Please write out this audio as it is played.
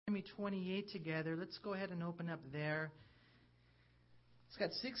Deuteronomy 28 together. Let's go ahead and open up there. It's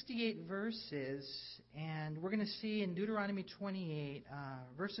got 68 verses, and we're going to see in Deuteronomy 28,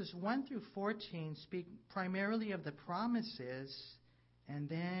 verses 1 through 14 speak primarily of the promises, and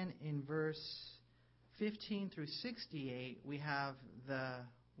then in verse 15 through 68, we have the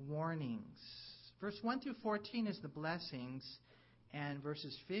warnings. Verse 1 through 14 is the blessings, and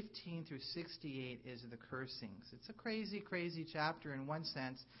verses 15 through 68 is the cursings. It's a crazy, crazy chapter in one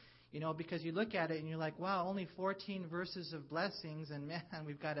sense, because you look at it and you're like, wow, only 14 verses of blessings, and man,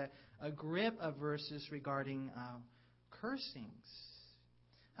 we've got a grip of verses regarding cursings.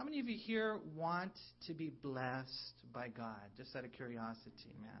 How many of you here want to be blessed by God? Just out of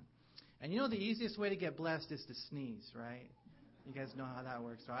curiosity, man. And the easiest way to get blessed is to sneeze, right? You guys know how that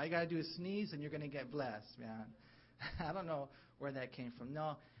works, right? All you got to do is sneeze and you're going to get blessed, man. I don't know where that came from.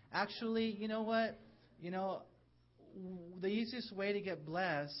 No, actually, you know what? The easiest way to get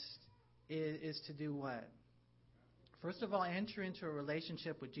blessed is to do what? First of all, enter into a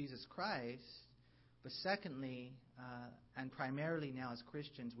relationship with Jesus Christ. But secondly, and primarily now as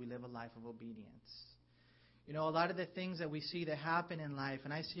Christians, we live a life of obedience. A lot of the things that we see that happen in life,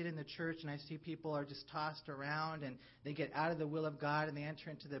 and I see it in the church, and I see people are just tossed around, and they get out of the will of God, and they enter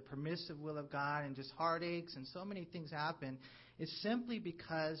into the permissive will of God, and just heartaches, and so many things happen. It's simply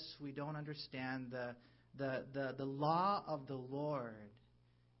because we don't understand the law of the Lord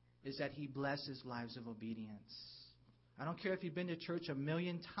is that He blesses lives of obedience. I don't care if you've been to church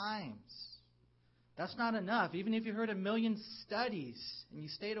 1,000,000 times. That's not enough. Even if you heard 1,000,000 studies and you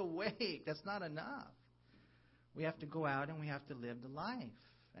stayed awake, that's not enough. We have to go out and we have to live the life.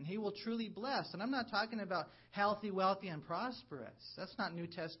 And He will truly bless. And I'm not talking about healthy, wealthy, and prosperous. That's not New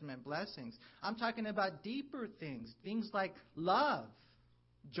Testament blessings. I'm talking about deeper things. Things like love,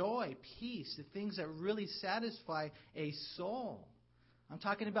 joy, peace. The things that really satisfy a soul. I'm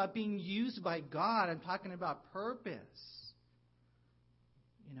talking about being used by God. I'm talking about purpose.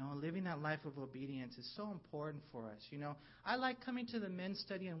 Living that life of obedience is so important for us. I like coming to the men's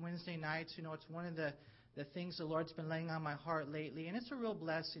study on Wednesday nights. It's one of the things the Lord's been laying on my heart lately. And it's a real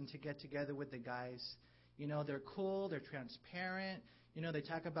blessing to get together with the guys. They're cool. They're transparent. They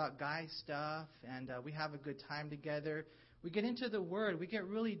talk about guy stuff. And we have a good time together. We get into the Word. We get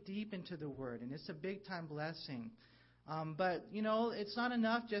really deep into the Word. And it's a big time blessing. But it's not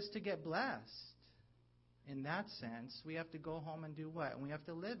enough just to get blessed. In that sense, we have to go home and do what? And we have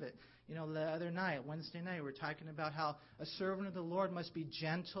to live it. The other night, Wednesday night, we were talking about how a servant of the Lord must be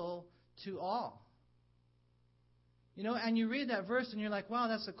gentle to all. And you read that verse and you're like, wow,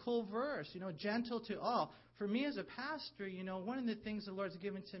 that's a cool verse. Gentle to all. For me as a pastor, one of the things the Lord's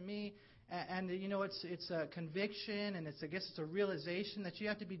given to me, and it's a conviction, and I guess it's a realization that you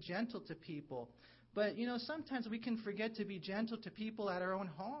have to be gentle to people. But sometimes we can forget to be gentle to people at our own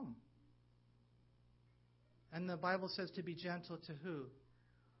home. And the Bible says to be gentle to who?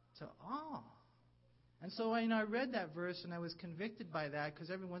 To all. And so I read that verse and I was convicted by that, because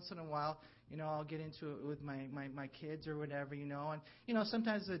every once in a while, I'll get into it with my kids or whatever, And,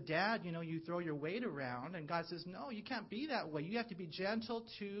 sometimes as a dad, you throw your weight around, and God says, no, you can't be that way. You have to be gentle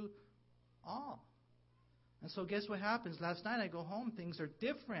to all. And so guess what happens? Last night I go home, things are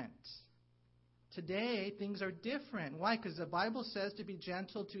different. Today, things are different. Why? Because the Bible says to be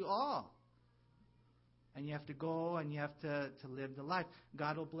gentle to all. And you have to go and you have to live the life.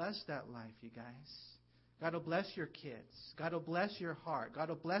 God will bless that life, you guys. God will bless your kids. God will bless your heart. God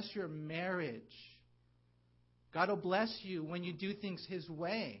will bless your marriage. God will bless you when you do things His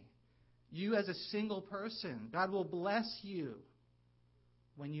way. You as a single person, God will bless you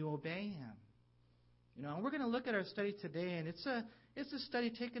when you obey Him. And we're going to look at our study today, and it's a study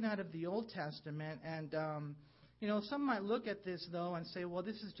taken out of the Old Testament. And some might look at this, though, and say, well,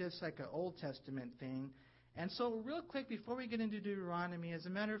 this is just like an Old Testament thing. And so real quick, before we get into Deuteronomy, as a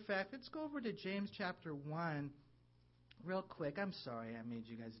matter of fact, let's go over to James chapter 1 real quick. I'm sorry I made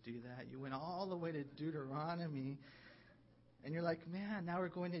you guys do that. You went all the way to Deuteronomy, and you're like, man, now we're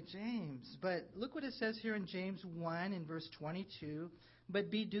going to James. But look what it says here in James 1 in verse 22.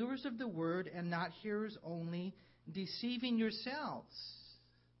 But be doers of the word and not hearers only, deceiving yourselves.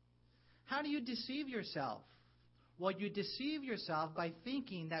 How do you deceive yourself? Well, you deceive yourself by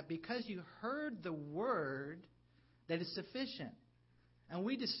thinking that because you heard the word, that it's sufficient. And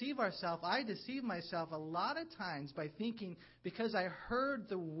we deceive ourselves. I deceive myself a lot of times by thinking because I heard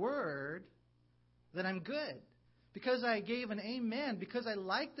the word that I'm good. Because I gave an amen. Because I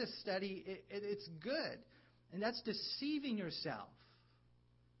like this study, it's good. And that's deceiving yourself.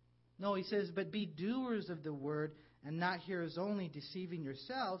 No, he says, but be doers of the word and not hearers only, deceiving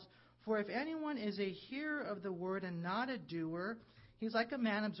yourselves. For if anyone is a hearer of the word and not a doer, He's like a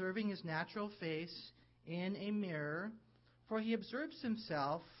man observing his natural face in a mirror, for he observes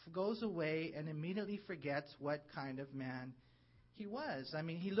himself, goes away, and immediately forgets what kind of man he was. I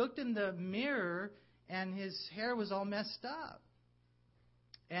mean, he looked in the mirror, and his hair was all messed up.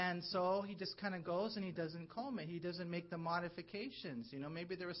 And so he just kind of goes and he doesn't comb it. He doesn't make the modifications.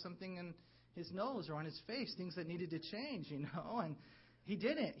 Maybe there was something in his nose or on his face, things that needed to change, and he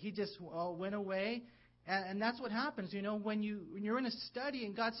didn't. He just went away. And that's what happens, when you're in a study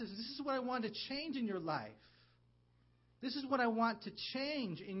and God says, this is what I want to change in your life. This is what I want to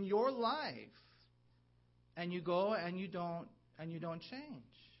change in your life. And you go and you don't change.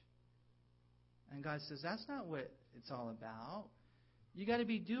 And God says, that's not what it's all about. You got to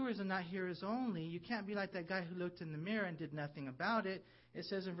be doers and not hearers only. You can't be like that guy who looked in the mirror and did nothing about it. It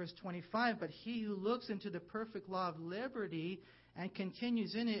says in verse 25, but he who looks into the perfect law of liberty and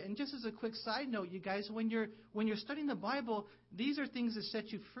continues in it. And just as a quick side note, you guys, when you're studying the Bible, these are things that set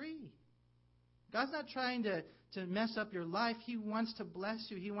you free. God's not trying to mess up your life. He wants to bless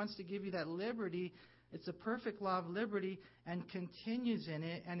you. He wants to give you that liberty. It's a perfect law of liberty and continues in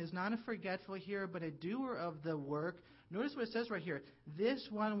it and is not a forgetful hearer but a doer of the work. Notice what it says right here. This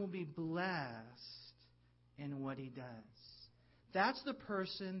one will be blessed in what he does. That's the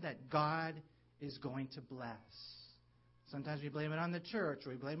person that God is going to bless. Sometimes we blame it on the church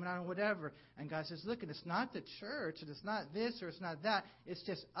or we blame it on whatever. And God says, look, it's not the church and it's not this or it's not that. It's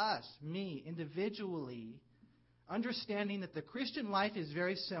just us, me, individually, understanding that the Christian life is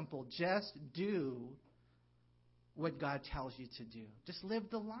very simple. Just do what God tells you to do. Just live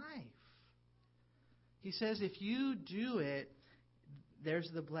the life. He says if you do it, there's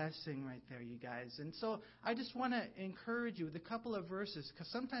the blessing right there, you guys. And so I just want to encourage you with a couple of verses,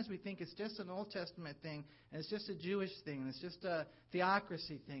 because sometimes we think it's just an Old Testament thing, and it's just a Jewish thing, and it's just a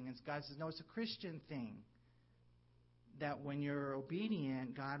theocracy thing. And God says, no, it's a Christian thing, that when you're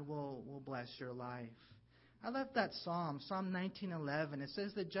obedient, God will bless your life. I love that Psalm 19:11. It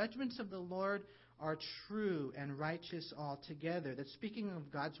says, the judgments of the Lord are true and righteous altogether. That's speaking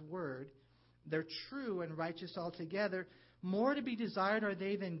of God's word. They're true and righteous altogether. More to be desired are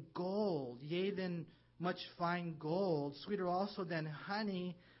they than gold, yea, than much fine gold, sweeter also than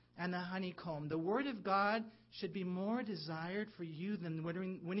honey and the honeycomb. The word of God should be more desired for you than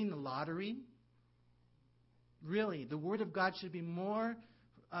winning the lottery. Really, the word of God should be more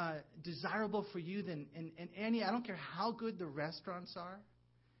desirable for you than in any, I don't care how good the restaurants are.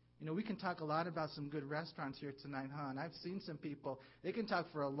 We can talk a lot about some good restaurants here tonight, huh? And I've seen some people, they can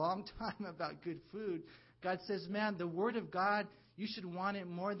talk for a long time about good food. God says, man, the Word of God, you should want it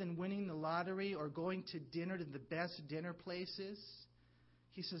more than winning the lottery or going to dinner to the best dinner places.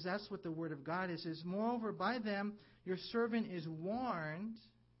 He says that's what the Word of God is. He says, moreover, by them your servant is warned,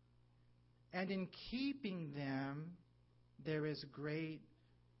 and in keeping them there is great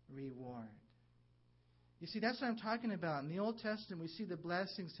reward. You see, that's what I'm talking about. In the Old Testament, we see the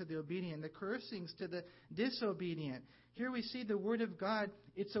blessings to the obedient, the cursings to the disobedient. Here we see the Word of God.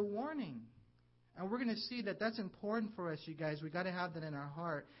 It's a warning. And we're going to see that that's important for us, you guys. We've got to have that in our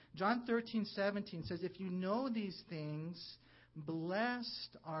heart. John 13:17 says, if you know these things,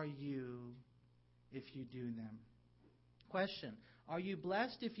 blessed are you if you do them. Question, are you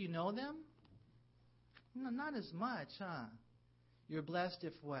blessed if you know them? No, not as much, huh? You're blessed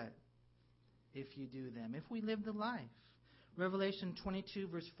if what? If you do them. If we live the life. Revelation 22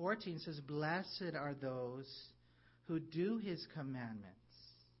 verse 14 says, blessed are those who do His commandments,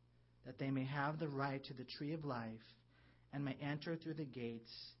 that they may have the right to the tree of life and may enter through the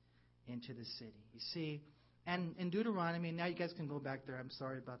gates into the city. You see, and in Deuteronomy, now you guys can go back there. I'm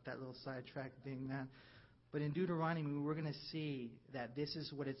sorry about that little sidetrack thing, man. But in Deuteronomy, we're going to see that this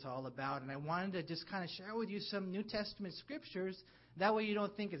is what it's all about. And I wanted to just kind of share with you some New Testament scriptures. That way you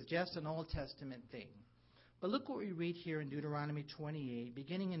don't think it's just an Old Testament thing. But look what we read here in Deuteronomy 28,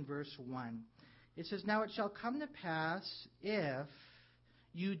 beginning in verse 1. It says, now it shall come to pass, if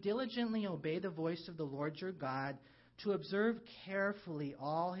you diligently obey the voice of the Lord your God, to observe carefully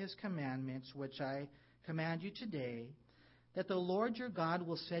all His commandments, which I command you today, that the Lord your God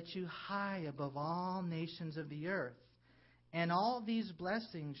will set you high above all nations of the earth. And all these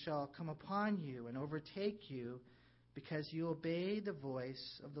blessings shall come upon you and overtake you, because you obey the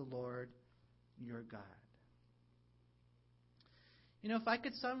voice of the Lord your God. If I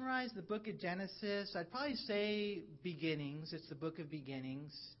could summarize the book of Genesis, I'd probably say beginnings. It's the book of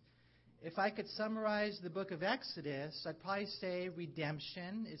beginnings. If I could summarize the book of Exodus, I'd probably say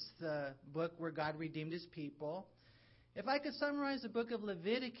redemption. It's the book where God redeemed His people. If I could summarize the book of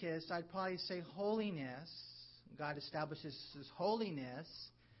Leviticus, I'd probably say holiness. God establishes His holiness.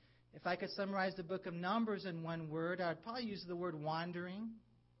 If I could summarize the book of Numbers in one word, I'd probably use the word wandering.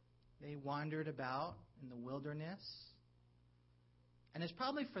 They wandered about in the wilderness. And it's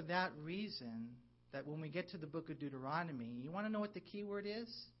probably for that reason that when we get to the book of Deuteronomy, you want to know what the key word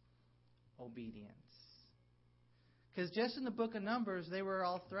is? Obedience. Because just in the book of Numbers, they were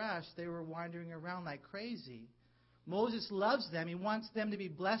all thrashed. They were wandering around like crazy. Moses loves them. He wants them to be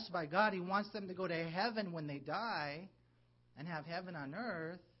blessed by God. He wants them to go to heaven when they die and have heaven on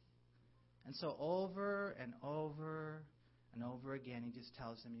earth. And so over and over and over again, he just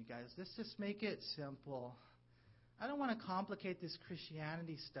tells them, you guys, let's just make it simple. I don't want to complicate this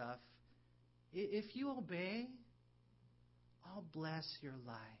Christianity stuff. If you obey, I'll bless your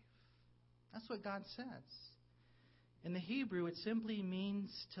life. That's what God says. In the Hebrew, it simply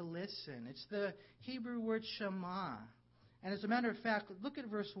means to listen. It's the Hebrew word shema. And as a matter of fact, look at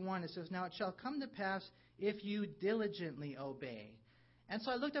verse 1. It says, now it shall come to pass if you diligently obey. And so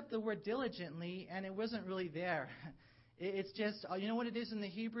I looked up the word diligently, and it wasn't really there. It's just, you know what it is in the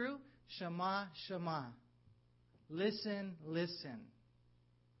Hebrew? Shema, shema. Listen, listen.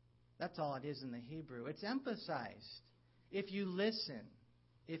 That's all it is in the Hebrew. It's emphasized. If you listen,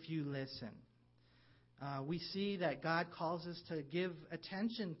 if you listen. We see that God calls us to give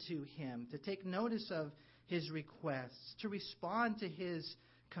attention to Him, to take notice of His requests, to respond to His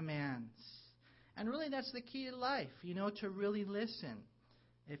commands. And really that's the key to life, to really listen.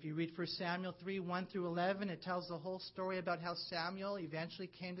 If you read 1 Samuel 3, 1 through 11, it tells the whole story about how Samuel eventually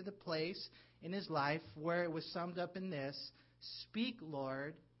came to the place in his life where it was summed up in this, speak,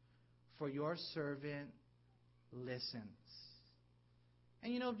 Lord, for your servant listens.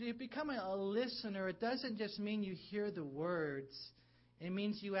 And to become a listener, it doesn't just mean you hear the words. It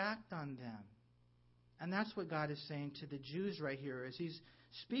means you act on them. And that's what God is saying to the Jews right here. As He's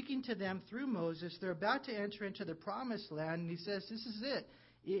speaking to them through Moses, they're about to enter into the promised land. And He says, this is it.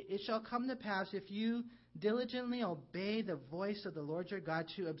 It shall come to pass if you diligently obey the voice of the Lord your God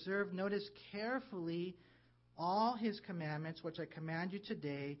to observe, notice carefully all His commandments, which I command you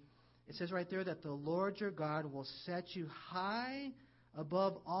today. It says right there that the Lord your God will set you high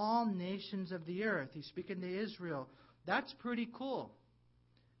above all nations of the earth. He's speaking to Israel. That's pretty cool.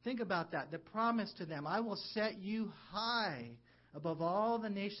 Think about that. The promise to them, I will set you high above all the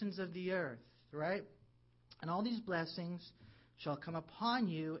nations of the earth, right? And all these blessings shall come upon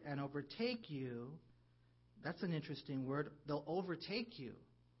you and overtake you. That's an interesting word. They'll overtake you.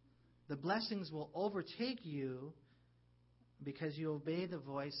 The blessings will overtake you because you obey the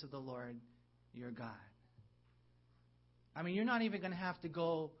voice of the Lord your God. I mean, you're not even going to have to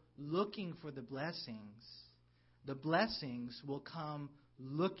go looking for the blessings. The blessings will come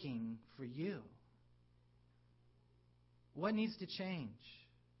looking for you. What needs to change?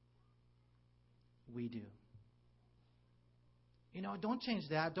 We do. Don't change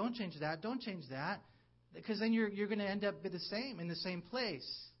that, don't change that, don't change that. Because then you're going to end up in the same place.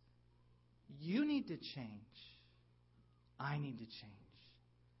 You need to change. I need to change.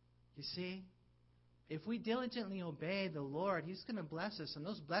 You see? If we diligently obey the Lord, He's going to bless us, and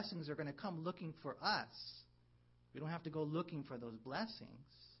those blessings are going to come looking for us. We don't have to go looking for those blessings.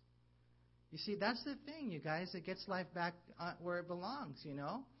 You see, that's the thing, you guys. It gets life back where it belongs,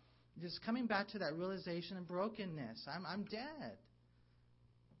 Just coming back to that realization of brokenness. I'm dead.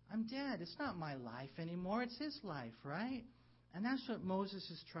 I'm dead. It's not my life anymore. It's His life, right? And that's what Moses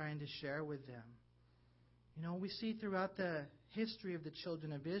is trying to share with them. We see throughout the history of the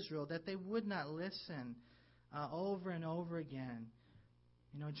children of Israel that they would not listen over and over again.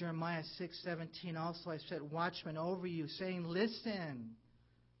 Jeremiah 6:17 also, I set watchmen over you, saying, listen.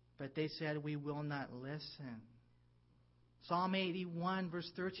 But they said, we will not listen. Psalm 81,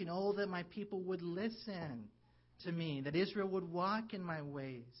 verse 13, oh, that my people would listen to me, that Israel would walk in my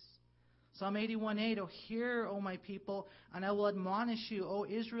ways. Psalm 81:8, oh, hear, O my people, and I will admonish you, O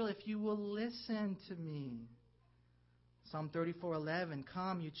Israel, if you will listen to me. Psalm 34:11,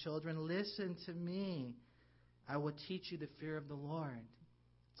 come, you children, listen to me. I will teach you the fear of the Lord.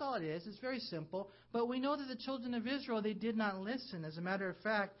 That's all it is. It's very simple. But we know that the children of Israel, they did not listen. As a matter of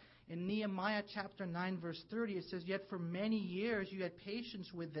fact, in Nehemiah chapter 9, verse 30, it says, yet for many years you had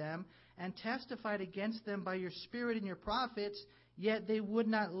patience with them and testified against them by your spirit and your prophets, yet they would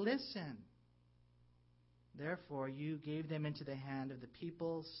not listen. Therefore you gave them into the hand of the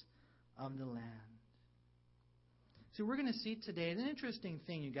peoples of the land. So we're going to see today an interesting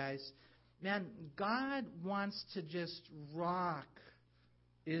thing, you guys. Man, God wants to just rock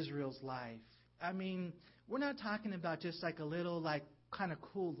Israel's life. I mean, we're not talking about just like a little kind of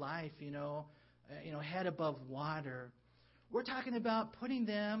cool life, head above water. We're talking about putting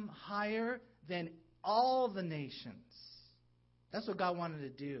them higher than all the nations. That's what God wanted to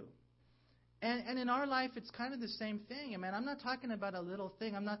do. And in our life, it's kind of the same thing. I mean, I'm not talking about a little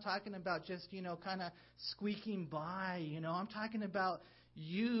thing. I'm not talking about just, kind of squeaking by, I'm talking about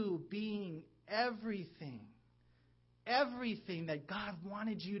you being everything that God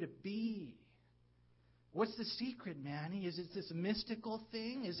wanted you to be. What's the secret, Manny? Is it this mystical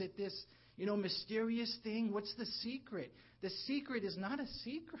thing? Is it this, mysterious thing? What's the secret? The secret is not a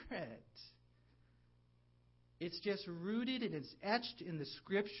secret. It's just rooted and it's etched in the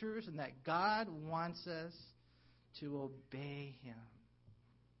Scriptures, and that God wants us to obey Him.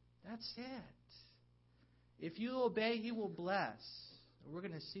 That's it. If you obey, He will bless. We're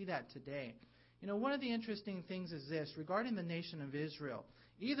going to see that today. One of the interesting things is this, regarding the nation of Israel.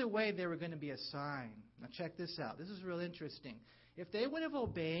 Either way, they were going to be a sign. Now check this out. This is real interesting. If they would have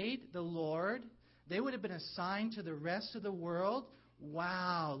obeyed the Lord, they would have been a sign to the rest of the world.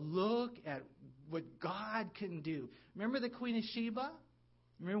 Wow, look at what God can do. Remember the Queen of Sheba?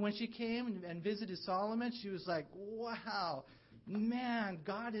 Remember when she came and visited Solomon? She was like, wow, man,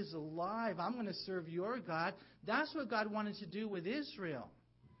 God is alive. I'm going to serve your God. That's what God wanted to do with Israel.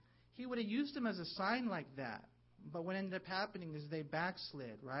 He would have used them as a sign like that. But what ended up happening is they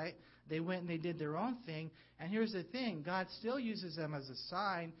backslid, right? They went and they did their own thing. And here's the thing. God still uses them as a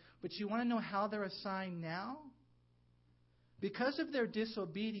sign. But you want to know how they're a sign now? Because of their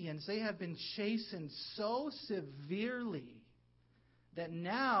disobedience, they have been chastened so severely that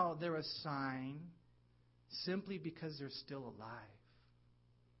now they're a sign simply because they're still alive.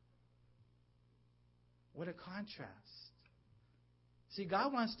 What a contrast. See,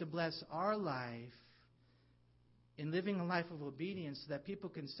 God wants to bless our life in living a life of obedience so that people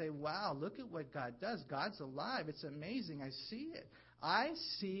can say, wow, look at what God does. God's alive. It's amazing. I see it. I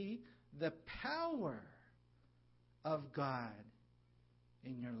see the power of God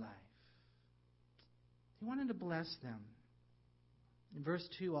in your life. He wanted to bless them. In verse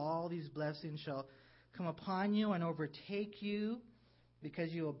 2, all these blessings shall come upon you and overtake you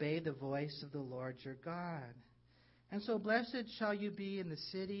because you obey the voice of the Lord your God. And so blessed shall you be in the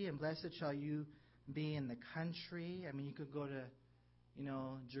city, and blessed shall you be in the country. I mean, you could go to,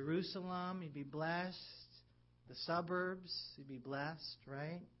 Jerusalem, you'd be blessed. The suburbs, you'd be blessed,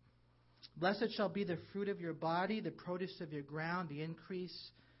 right? Blessed shall be the fruit of your body, the produce of your ground, the increase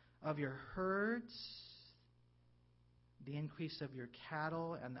of your herds, the increase of your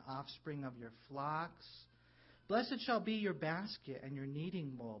cattle, and the offspring of your flocks. Blessed shall be your basket and your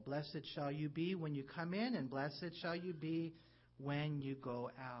kneading bowl. Blessed shall you be when you come in, and blessed shall you be when you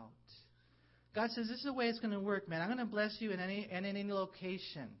go out. God says, this is the way it's going to work, man. I'm going to bless you in any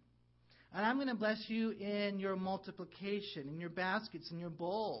location. And I'm going to bless you in your multiplication, in your baskets, in your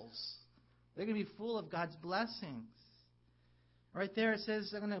bowls. They're going to be full of God's blessings. Right there it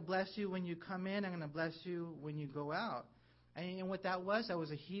says, I'm going to bless you when you come in. I'm going to bless you when you go out. And what that was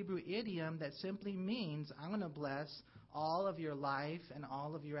a Hebrew idiom that simply means I'm going to bless all of your life and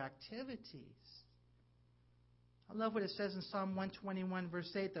all of your activities. I love what it says in Psalm 121,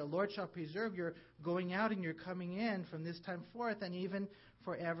 verse 8, the Lord shall preserve your going out and your coming in from this time forth and even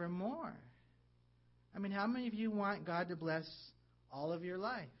forevermore. I mean, how many of you want God to bless all of your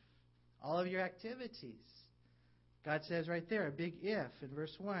life, all of your activities? God says right there, a big if in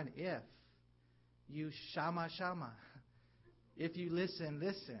verse 1, if you shama, if you listen,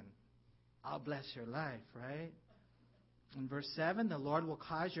 I'll bless your life, right? In verse 7, the Lord will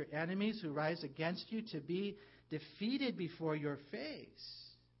cause your enemies who rise against you to be defeated before your face.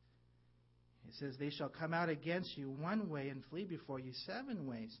 It says, they shall come out against you one way and flee before you 7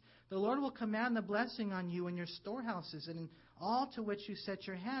 ways. The Lord will command the blessing on you in your storehouses and in all to which you set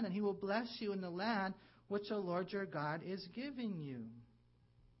your hand, and He will bless you in the land which the Lord your God is giving you.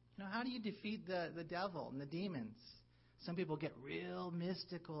 Now, how do you defeat the devil and the demons? Some people get real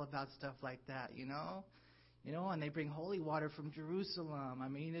mystical about stuff like that, and they bring holy water from Jerusalem. I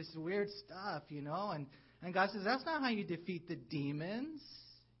mean, it's weird stuff, and God says, that's not how you defeat the demons.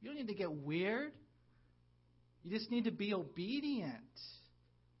 You don't need to get weird. You just need to be obedient.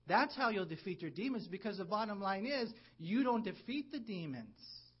 That's how you'll defeat your demons, because the bottom line is, you don't defeat the demons.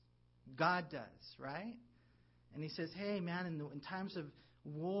 God does, right? And He says, hey, man, in times of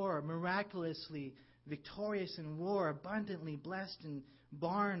war, miraculously victorious in war, abundantly blessed in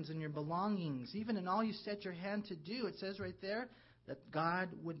barns and your belongings, even in all you set your hand to do, it says right there that God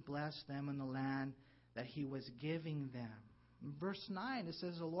would bless them in the land that He was giving them. In verse 9, it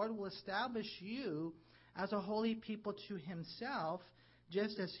says, the Lord will establish you as a holy people to Himself,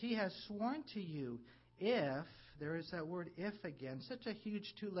 just as He has sworn to you, if, there is that word if again, such a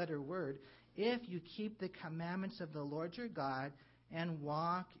huge 2-letter word, if you keep the commandments of the Lord your God and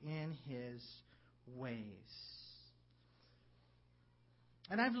walk in His ways.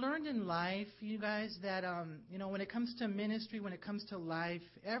 And I've learned in life, you guys, that, when it comes to ministry, when it comes to life,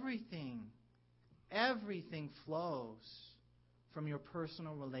 everything flows from your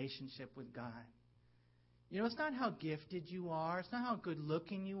personal relationship with God. It's not how gifted you are. It's not how good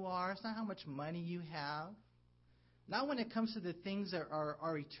looking you are. It's not how much money you have. Not when it comes to the things that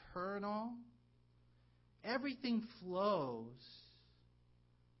are eternal. Everything flows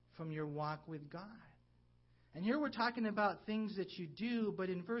from your walk with God. And here we're talking about things that you do, but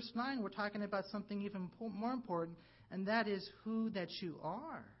in verse 9 we're talking about something even more important, and that is who that you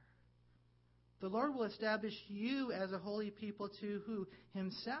are. The Lord will establish you as a holy people to who?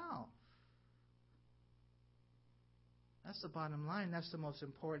 Himself. That's the bottom line. That's the most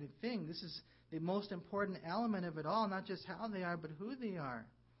important thing. This is the most important element of it all, not just how they are, but who they are.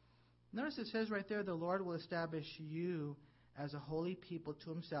 Notice it says right there, the Lord will establish you as a holy people to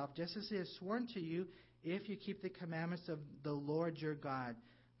Himself, just as He has sworn to you, if you keep the commandments of the Lord your God.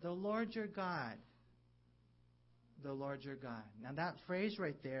 The Lord your God. The Lord your God. Now that phrase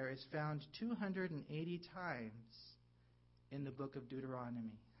right there is found 280 times in the book of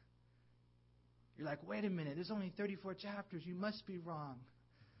Deuteronomy. You're like, wait a minute, there's only 34 chapters. You must be wrong.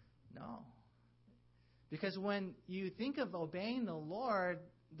 No. Because when you think of obeying the Lord,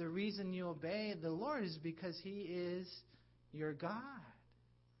 the reason you obey the Lord is because He is your God.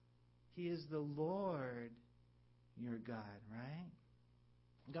 He is the Lord your God, right?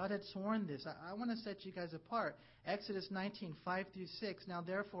 God had sworn this. I want to set you guys apart. Exodus 19, 5 through 6. Now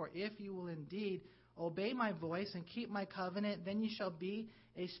therefore, if you will indeed obey my voice and keep my covenant, then you shall be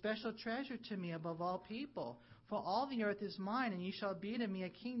a special treasure to me above all people. For all the earth is mine, and you shall be to me a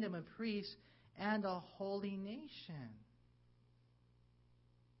kingdom of priests and a holy nation.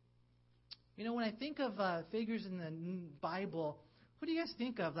 When I think of figures in the Bible, who do you guys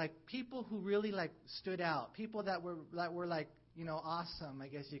think of? Like people who really stood out, people that were awesome, I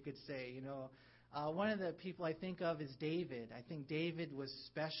guess you could say. One of the people I think of is David. I think David was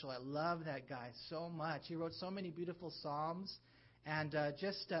special. I love that guy so much. He wrote so many beautiful psalms, and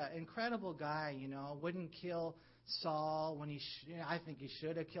just an incredible guy. Wouldn't kill Saul when I think he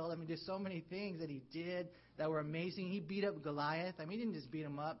should have killed him. There's so many things that he did that were amazing. He beat up Goliath. He didn't just beat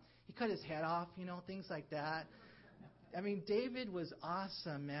him up. He cut his head off. Things like that. David was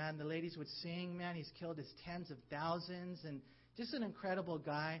awesome, man. The ladies would sing, man. He's killed his tens of thousands, and just an incredible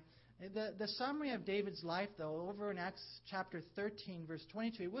guy. The summary of David's life, though, over in Acts chapter 13, verse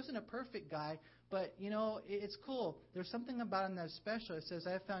 22, he wasn't a perfect guy, but, it's cool. There's something about him that's special. It says,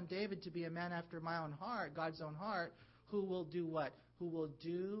 I have found David to be a man after my own heart, God's own heart, who will do what? Who will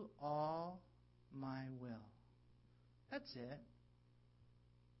do all my will. That's it.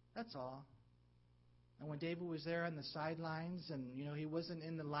 That's all. And when David was there on the sidelines, and, he wasn't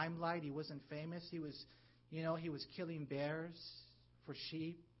in the limelight, he wasn't famous, he was killing bears for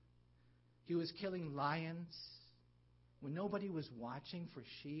sheep. He was killing lions when nobody was watching for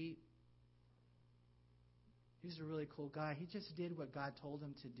sheep. He's a really cool guy. He just did what God told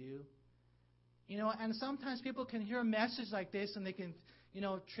him to do. And sometimes people can hear a message like this and they can,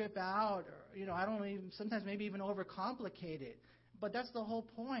 trip out, or, sometimes maybe even overcomplicate it. But that's the whole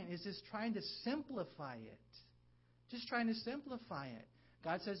point, is just trying to simplify it. Just trying to simplify it.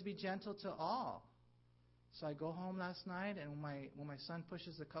 God says be gentle to all. So I go home last night, and when my son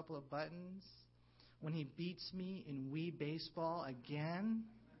pushes a couple of buttons, when he beats me in Wii baseball again,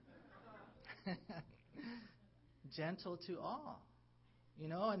 gentle to all.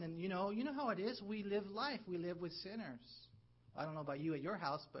 And then, you know how it is. We live life. We live with sinners. I don't know about you at your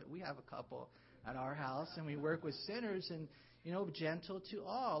house, but we have a couple at our house, and we work with sinners, and, gentle to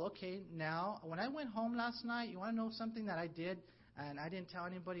all. Okay, now, when I went home last night, you want to know something that I did? And I didn't tell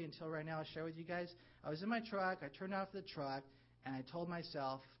anybody until right now. I'll share with you guys. I was in my truck. I turned off the truck, and I told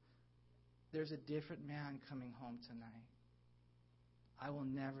myself, there's a different man coming home tonight. I will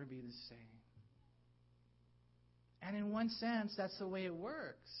never be the same. And in one sense, that's the way it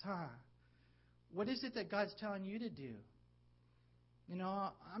works, huh? What is it that God's telling you to do?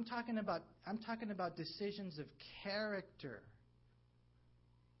 I'm talking about decisions of character.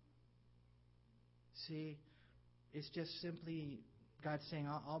 See, it's just simply God saying,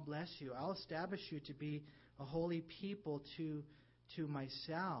 I'll bless you. I'll establish you to be a holy people to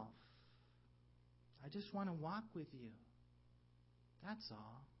myself. I just want to walk with you. That's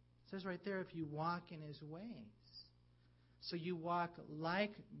all. It says right there, if you walk in His ways. So you walk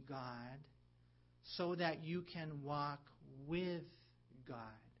like God so that you can walk with God.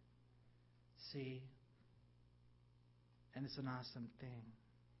 See? And it's an awesome thing.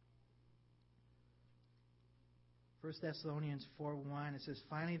 1 Thessalonians 4:1, it says,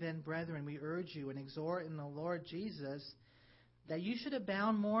 finally then, brethren, we urge you and exhort in the Lord Jesus that you should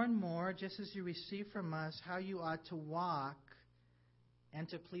abound more and more, just as you receive from us how you ought to walk and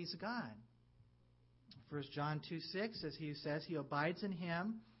to please God. 1 John 2:6, as he says, he abides in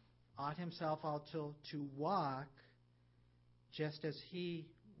him, ought himself also to walk just as he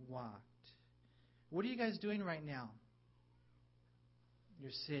walked. What are you guys doing right now?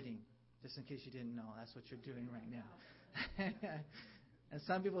 You're sitting. Just in case you didn't know, that's what you're doing right now. And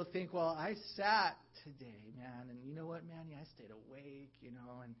some people think, well, I sat today, man. And you know what, man? Yeah, I stayed awake, and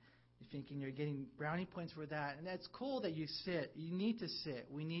you're thinking you're getting brownie points for that. And that's cool that you sit. You need to sit.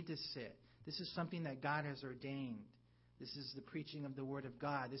 We need to sit. This is something that God has ordained. This is the preaching of the Word of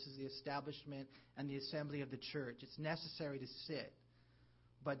God. This is the establishment and the assembly of the church. It's necessary to sit.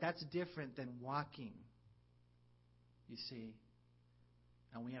 But that's different than walking, you see.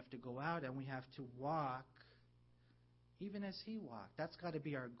 And we have to go out and we have to walk even as he walked. That's got to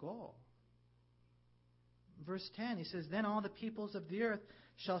be our goal. Verse 10, he says, then all the peoples of the earth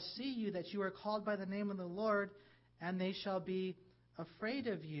shall see you, that you are called by the name of the Lord, and they shall be afraid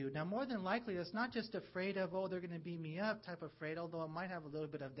of you. Now, more than likely, it's not just afraid of, they're going to beat me up type of afraid, although it might have a little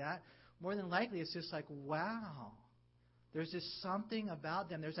bit of that. More than likely, it's just like, wow. There's just something about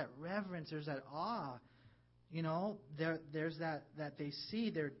them. There's that reverence. There's that awe. There's that they see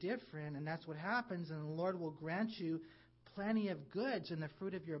they're different, and that's what happens. And the Lord will grant you plenty of goods in the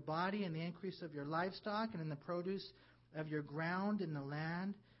fruit of your body, and the increase of your livestock, and in the produce of your ground in the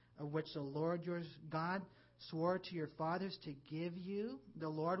land of which the Lord your God swore to your fathers to give you. The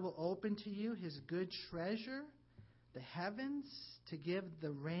Lord will open to you his good treasure, the heavens, to give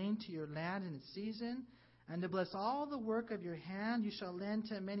the rain to your land in its season, and to bless all the work of your hand. You shall lend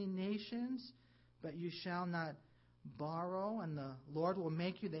to many nations, but you shall not borrow, and the Lord will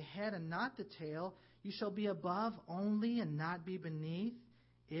make you the head and not the tail. You shall be above only and not be beneath.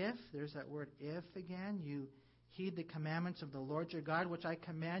 If, there's that word if again, you heed the commandments of the Lord your God, which I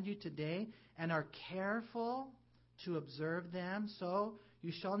command you today, and are careful to observe them. So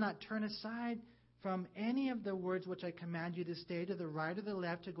you shall not turn aside from any of the words which I command you this day, to the right or the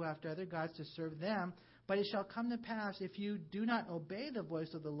left, to go after other gods to serve them. But it shall come to pass, if you do not obey the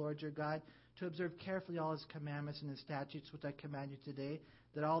voice of the Lord your God, to observe carefully all his commandments and his statutes which I command you today,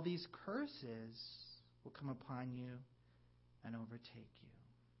 that all these curses will come upon you and overtake you.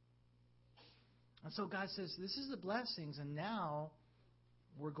 And so God says, this is the blessings, and now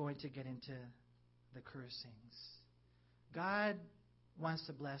we're going to get into the cursings. God wants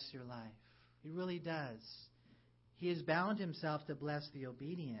to bless your life. He really does. He has bound himself to bless the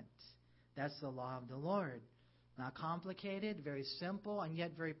obedient. That's the law of the Lord. Not complicated, very simple, and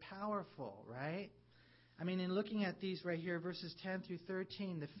yet very powerful, right? I mean, in looking at these right here, verses 10 through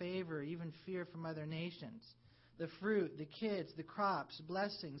 13, the favor, even fear from other nations, the fruit, the kids, the crops,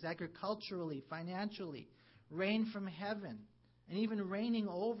 blessings, agriculturally, financially, rain from heaven, and even reigning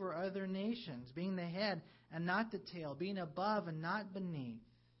over other nations, being the head and not the tail, being above and not beneath.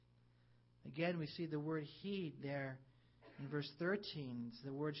 Again, we see the word heed there in verse 13. It's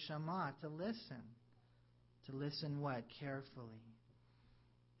the word shama, to listen. To listen what? Carefully.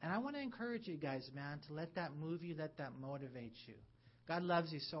 And I want to encourage you guys, man, to let that move you, let that motivate you. God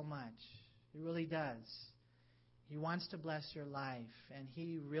loves you so much. He really does. He wants to bless your life, and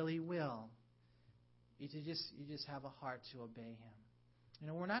He really will. You just have a heart to obey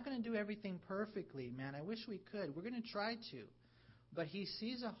Him. We're not going to do everything perfectly, man. I wish we could. We're going to try to. But He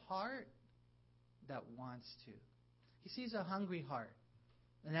sees a heart that wants to. He sees a hungry heart,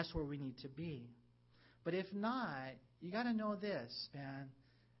 and that's where we need to be. But if not, you got to know this, man,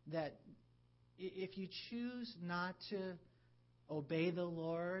 that if you choose not to obey the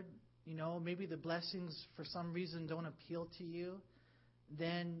Lord, maybe the blessings for some reason don't appeal to you,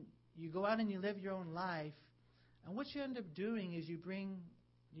 then you go out and you live your own life, and what you end up doing is you bring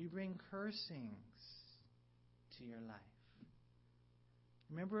cursings to your life.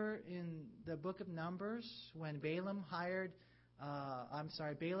 Remember in the book of Numbers when Balak hired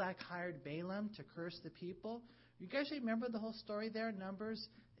Balaam to curse the people? You guys remember the whole story there in Numbers?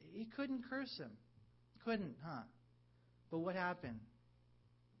 He couldn't curse him. Couldn't, huh? But what happened?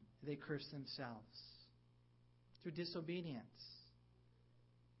 They cursed themselves through disobedience.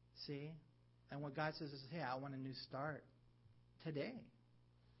 See? And what God says is, hey, I want a new start today.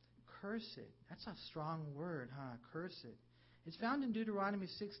 Curse it. That's a strong word, huh? Curse it. It's found in Deuteronomy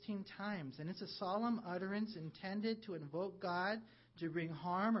 16 times, and it's a solemn utterance intended to invoke God to bring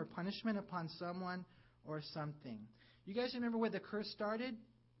harm or punishment upon someone or something. You guys remember where the curse started?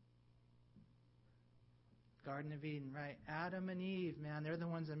 Garden of Eden, right? Adam and Eve, man, they're the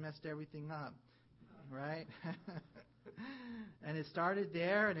ones that messed everything up, right? And it started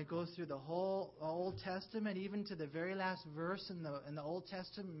there, and it goes through the whole Old Testament, even to the very last verse in the Old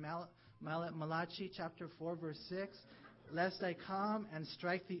Testament, Malachi chapter 4, verse 6. Lest I come and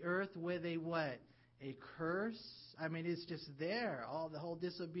strike the earth with a what? A curse. I mean, it's just there. All the whole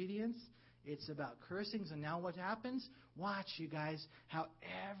disobedience. It's about cursings. And now what happens? Watch, you guys, how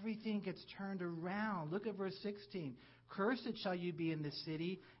everything gets turned around. Look at verse 16. Cursed shall you be in the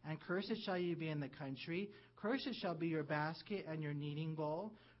city, and cursed shall you be in the country. Cursed shall be your basket and your kneading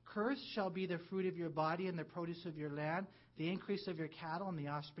bowl. Cursed shall be the fruit of your body and the produce of your land, the increase of your cattle and the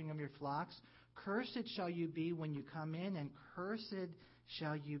offspring of your flocks. Cursed shall you be when you come in, and cursed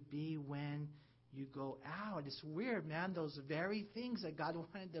shall you be when you go out. It's weird, man. Those very things that God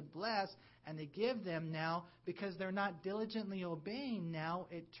wanted to bless and to give them now, because they're not diligently obeying now,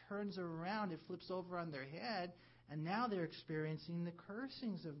 it turns around. It flips over on their head. And now they're experiencing the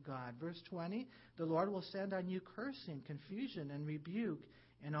cursings of God. Verse 20, the Lord will send on you cursing, confusion, and rebuke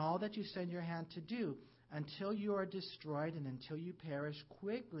in all that you send your hand to do, until you are destroyed and until you perish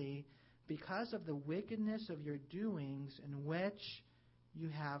quickly because of the wickedness of your doings, in which you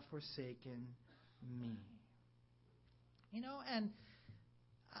have forsaken me. You know, and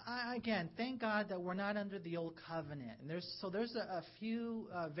again, thank God that we're not under the old covenant. And there's a few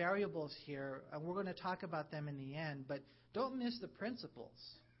variables here, and we're going to talk about them in the end, but don't miss the principles.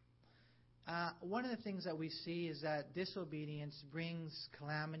 One of the things that we see is that disobedience brings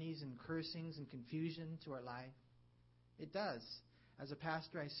calamities and cursings and confusion to our life. It does. As a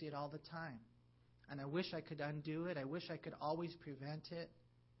pastor, I see it all the time. And I wish I could undo it. I wish I could always prevent it.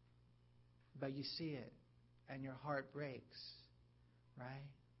 But you see it, and your heart breaks, right?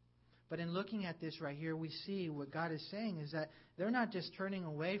 But in looking at this right here, we see what God is saying is that they're not just turning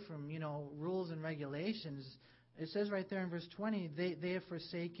away from, rules and regulations. It says right there in verse 20, they have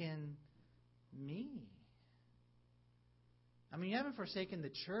forsaken me. I mean, you haven't forsaken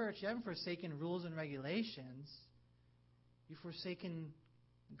the church. You haven't forsaken rules and regulations. You've forsaken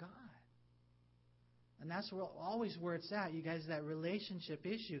God. And that's always where it's at, you guys, that relationship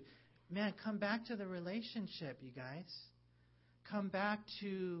issue. Man, come back to the relationship, you guys. Come back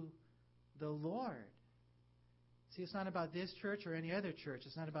to the Lord. See, it's not about this church or any other church.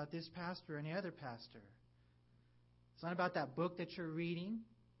 It's not about this pastor or any other pastor. It's not about that book that you're reading.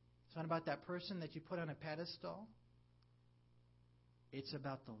 It's not about that person that you put on a pedestal. It's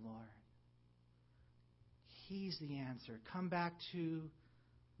about the Lord. He's the answer. Come back to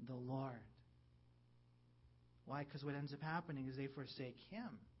the Lord. Why? Because what ends up happening is they forsake Him.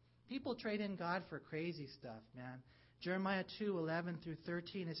 People trade in God for crazy stuff, man. Jeremiah 2:11 through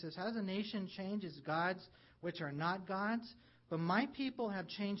 13, it says, "Has a nation changed its gods which are not gods? But my people have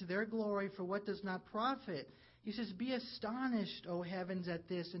changed their glory for what does not profit." He says, "Be astonished, O heavens, at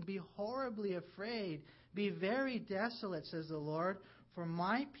this, and be horribly afraid. Be very desolate, says the Lord, for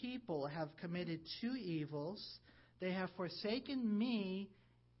my people have committed two evils. They have forsaken me,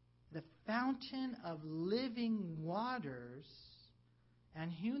 the fountain of living waters,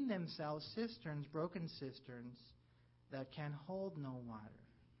 and hewn themselves cisterns, broken cisterns, that can hold no water."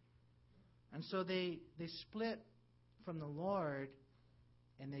 And so they split from the Lord,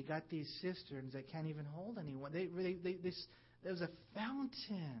 and they got these cisterns that can't even hold anyone. There's a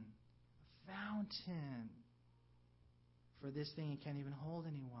fountain for this thing. It can't even hold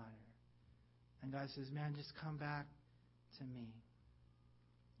any water. And God says, man, just come back to me.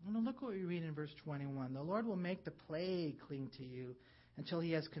 And look what we read in verse 21. "The Lord will make the plague cling to you until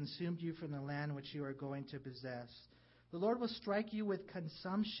He has consumed you from the land which you are going to possess. The Lord will strike you with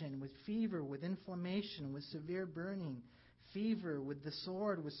consumption, with fever, with inflammation, with severe burning, fever, with the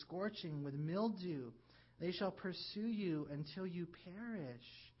sword, with scorching, with mildew. They shall pursue you until you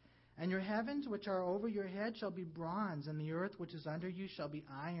perish. And your heavens which are over your head shall be bronze, and the earth which is under you shall be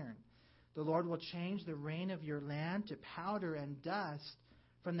iron. The Lord will change the rain of your land to powder and dust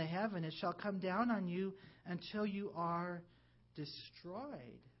from the heaven. It shall come down on you until you are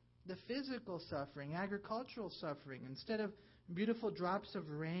destroyed." The physical suffering, agricultural suffering. Instead of beautiful drops of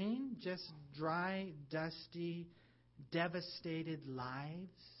rain, just dry, dusty, devastated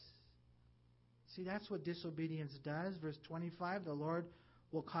lives. See, that's what disobedience does. Verse 25, "The Lord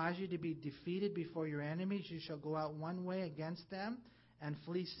will cause you to be defeated before your enemies. You shall go out one way against them and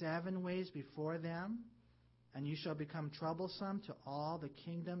flee 7 ways before them. And you shall become troublesome to all the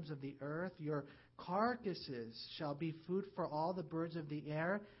kingdoms of the earth. Your carcasses shall be food for all the birds of the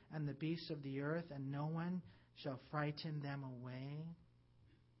air and the beasts of the earth, and no one shall frighten them away."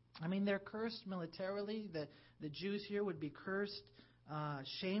 I mean, they're cursed militarily. The Jews here would be cursed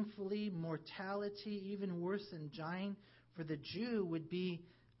shamefully. Mortality, even worse than dying for the Jew, would be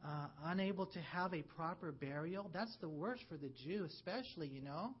unable to have a proper burial. That's the worst for the Jew, especially,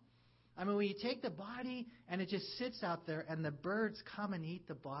 I mean, when you take the body and it just sits out there and the birds come and eat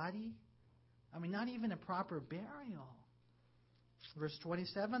the body. I mean, not even a proper burial. Verse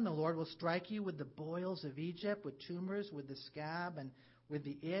 27, the Lord will strike you with the boils of Egypt, with tumors, with the scab, and with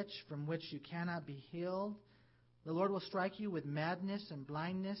the itch from which you cannot be healed. The Lord will strike you with madness and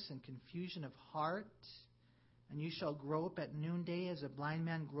blindness and confusion of heart. And you shall grope at noonday as a blind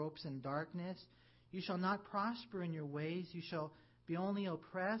man gropes in darkness. You shall not prosper in your ways. You shall be only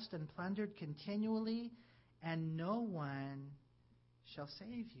oppressed and plundered continually, and no one shall save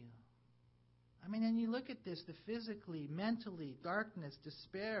you. I mean, and you look at this, the physically, mentally, darkness,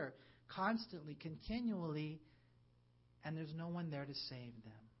 despair, constantly, continually, and there's no one there to save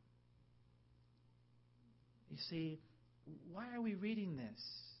them. You see, why are we reading this?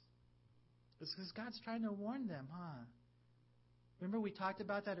 It's because God's trying to warn them, huh? Remember we talked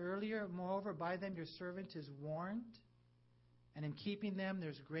about that earlier? Moreover, by them your servant is warned, and in keeping them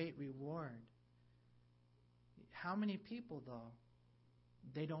there's great reward. How many people, though,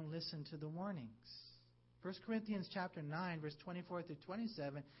 they don't listen to the warnings? 1 Corinthians chapter 9, verse 24 through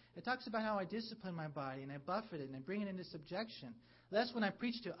 27, it talks about how I discipline my body, and I buffet it, and I bring it into subjection, lest when I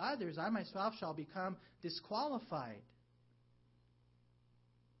preach to others, I myself shall become disqualified.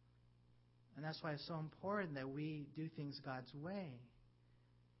 And that's why it's so important that we do things God's way.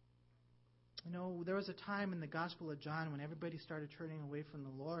 There was a time in the Gospel of John when everybody started turning away from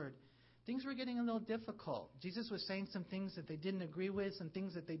the Lord. Things were getting a little difficult. Jesus was saying some things that they didn't agree with, some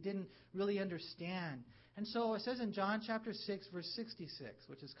things that they didn't really understand. And so it says in John chapter 6, verse 66,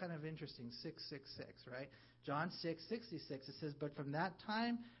 which is kind of interesting, 666, right? John 6:66, it says, "But from that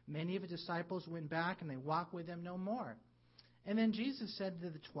time, many of his disciples went back and they walked with him no more. And then Jesus said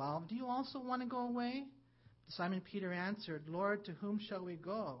to the 12, 'Do you also want to go away?' Simon Peter answered, 'Lord, to whom shall we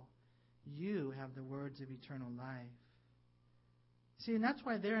go? You have the words of eternal life.'" See, and that's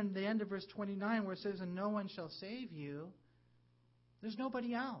why there in the end of verse 29 where it says, "And no one shall save you," there's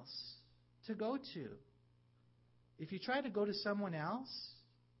nobody else to go to. If you try to go to someone else,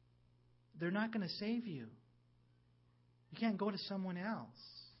 they're not going to save you. You can't go to someone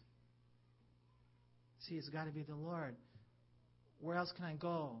else. See, it's got to be the Lord. "Where else can I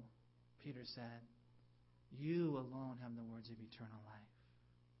go?" Peter said. "You alone have the words of eternal life."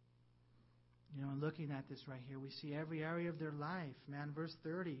 Looking at this right here, we see every area of their life. Man, verse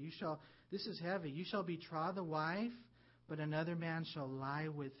 30, this is heavy. "You shall betroth a wife, but another man shall lie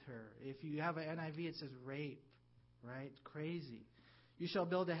with her." If you have an NIV, it says rape, right? Crazy. "You shall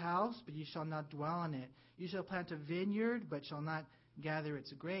build a house, but you shall not dwell in it. You shall plant a vineyard, but shall not gather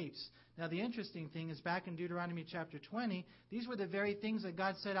its grapes." Now, the interesting thing is back in Deuteronomy chapter 20, these were the very things that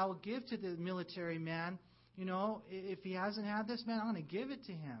God said, "I will give to the military man. If he hasn't had this, man, I'm going to give it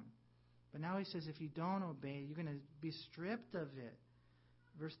to him." But now he says, if you don't obey, you're going to be stripped of it.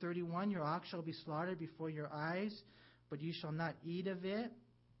 Verse 31, "Your ox shall be slaughtered before your eyes, but you shall not eat of it.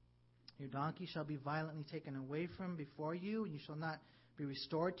 Your donkey shall be violently taken away from before you, and you shall not be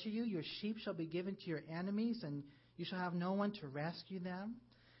restored to you. Your sheep shall be given to your enemies, and you shall have no one to rescue them."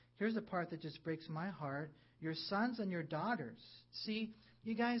 Here's the part that just breaks my heart. "Your sons and your daughters." See,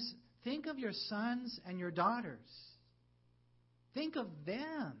 you guys, think of your sons and your daughters. Think of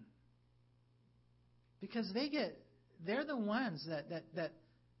them. Because they're the ones that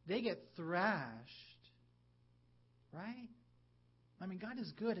they get thrashed. Right? I mean, God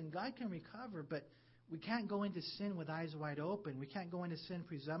is good and God can recover, but we can't go into sin with eyes wide open. We can't go into sin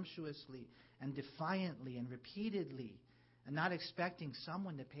presumptuously and defiantly and repeatedly and not expecting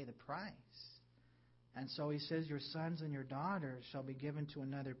someone to pay the price. And so he says, "Your sons and your daughters shall be given to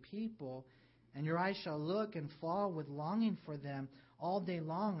another people, and your eyes shall look and fall with longing for them all day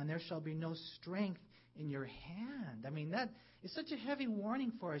long, and there shall be no strength in your hand." I mean, that is such a heavy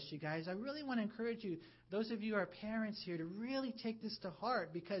warning for us, you guys. I really want to encourage you, those of you who are parents here, to really take this to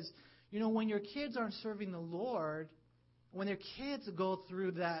heart, because, when your kids aren't serving the Lord, when their kids go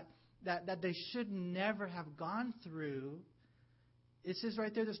through that they should never have gone through, it says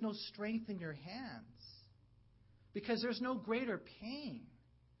right there's no strength in your hands. Because there's no greater pain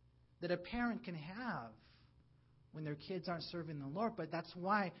that a parent can have when their kids aren't serving the Lord. But that's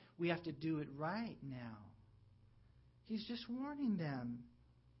why we have to do it right now. He's just warning them.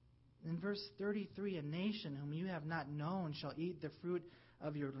 In verse 33, "A nation whom you have not known shall eat the fruit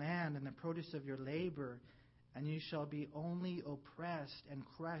of your land and the produce of your labor, and you shall be only oppressed and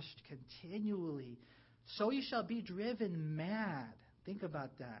crushed continually. So you shall be driven mad." Think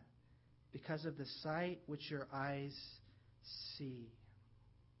about that. "Because of the sight which your eyes see."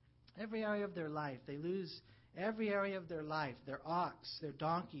 Every area of their life, they lose every area of their life, their ox, their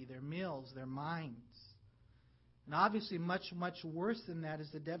donkey, their mills, their mines. And obviously much, much worse than that is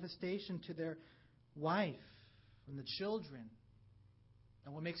the devastation to their wife and the children.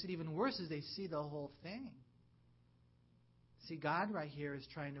 And what makes it even worse is they see the whole thing. See, God right here is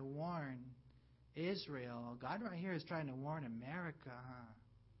trying to warn Israel. God right here is trying to warn America.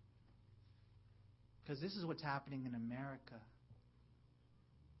 Because this is what's happening in America.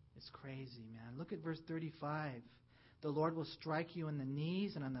 It's crazy, man. Look at verse 35. The Lord will strike you in the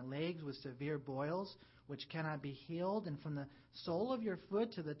knees and on the legs with severe boils, which cannot be healed. And from the sole of your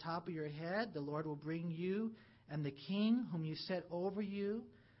foot to the top of your head, the Lord will bring you and the king whom you set over you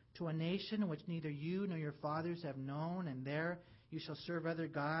to a nation which neither you nor your fathers have known. And there you shall serve other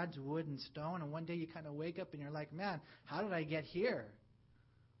gods, wood and stone. And one day you kind of wake up and you're like, man, how did I get here?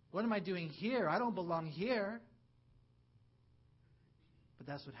 What am I doing here? I don't belong here. But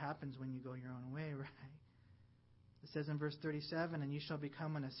that's what happens when you go your own way, right? It says in verse 37, and you shall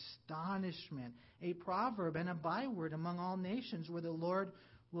become an astonishment, a proverb and a byword among all nations, where the Lord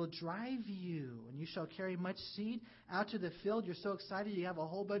will drive you. And you shall carry much seed out to the field. You're so excited you have a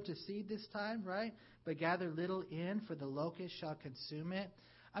whole bunch of seed this time, right? But gather little in, for the locust shall consume it.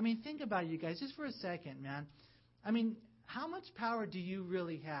 I mean, think about it, you guys, just for a second, man. I mean, how much power do you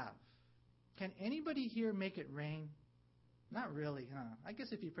really have? Can anybody here make it rain? Not really, huh? I guess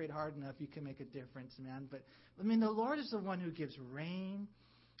if you prayed hard enough, you can make a difference, man. But, I mean, the Lord is the one who gives rain.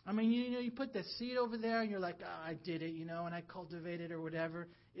 I mean, you put the seed over there, and you're like, oh, I did it, and I cultivated or whatever.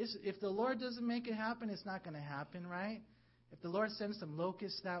 If the Lord doesn't make it happen, it's not going to happen, right? If the Lord sends some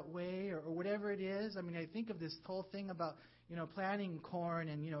locusts that way or whatever it is. I mean, I think of this whole thing about, planting corn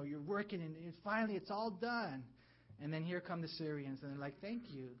and, you're working, and finally it's all done. And then here come the Syrians, and they're like, thank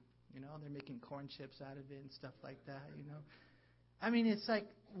you. They're making corn chips out of it and stuff like that, I mean, it's like,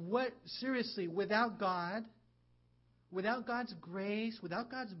 what, seriously, without God, without God's grace, without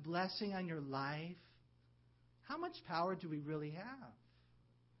God's blessing on your life, how much power do we really have?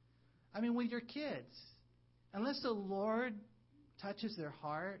 I mean, with your kids, unless the Lord touches their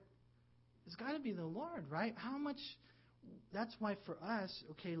heart, it's got to be the Lord, right? How much, that's why for us,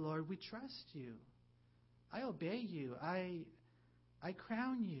 okay, Lord, we trust you. I obey you. I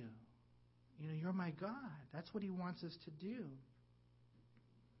crown you. You're my God. That's what He wants us to do.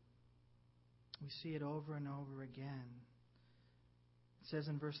 We see it over and over again. It says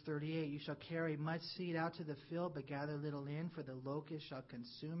in verse 38, you shall carry much seed out to the field, but gather little in, for the locust shall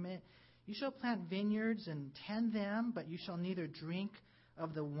consume it. You shall plant vineyards and tend them, but you shall neither drink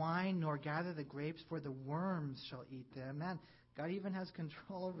of the wine nor gather the grapes, for the worms shall eat them. Man, God even has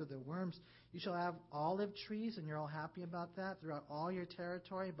control over the worms. You shall have olive trees, and you're all happy about that, throughout all your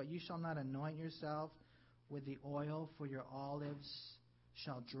territory, but you shall not anoint yourself with the oil, for your olives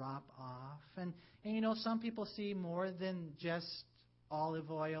shall drop off. And some people see more than just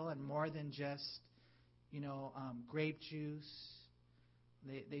olive oil and more than just, grape juice.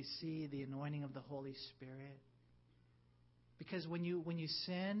 They see the anointing of the Holy Spirit. Because when you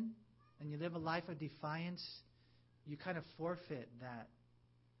sin and you live a life of defiance, you kind of forfeit that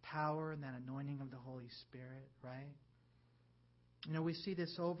power and that anointing of the Holy Spirit, right? We see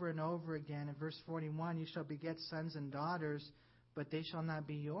this over and over again. In verse 41, you shall beget sons and daughters, but they shall not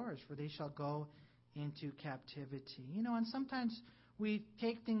be yours, for they shall go into captivity. And sometimes we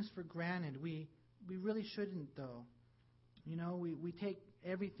take things for granted. We really shouldn't, though. We take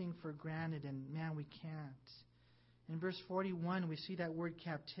everything for granted, and man, we can't. In verse 41, we see that word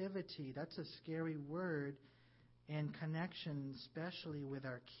captivity. That's a scary word in connection, especially with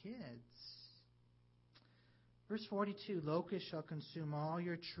our kids. Verse 42, locusts shall consume all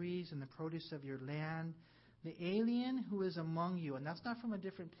your trees and the produce of your land. The alien who is among you, and that's not from a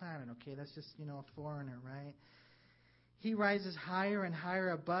different planet, okay? That's just, a foreigner, right? He rises higher and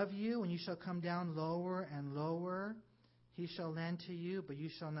higher above you, and you shall come down lower and lower. He shall lend to you, but you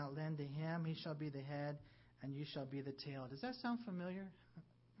shall not lend to him. He shall be the head, and you shall be the tail. Does that sound familiar?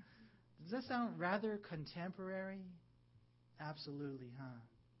 Does that sound rather contemporary? Absolutely, huh?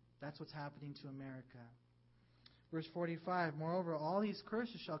 That's what's happening to America. Verse 45, moreover, all these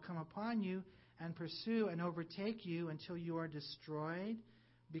curses shall come upon you and pursue and overtake you until you are destroyed,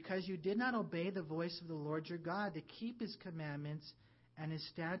 because you did not obey the voice of the Lord your God to keep His commandments and His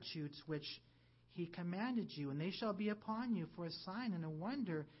statutes which He commanded you. And they shall be upon you for a sign and a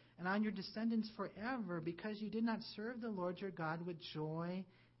wonder, and on your descendants forever, because you did not serve the Lord your God with joy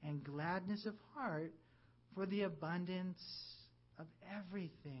and gladness of heart for the abundance of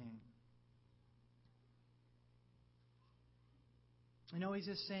everything. He's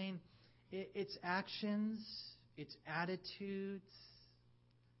just saying, it's actions, it's attitudes,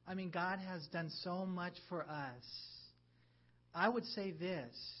 I mean, God has done so much for us. I would say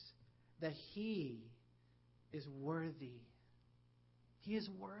this, that He is worthy. He is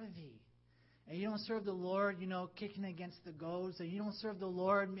worthy. And you don't serve the Lord, kicking against the goats. And you don't serve the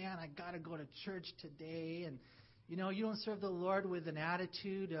Lord, man, I got to go to church today. And, you don't serve the Lord with an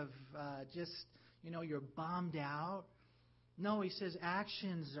attitude of you're bummed out. No, He says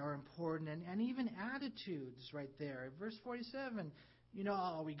actions are important and even attitudes right there. Verse 47, we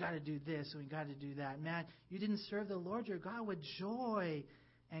got to do this and we got to do that. Man, you didn't serve the Lord your God with joy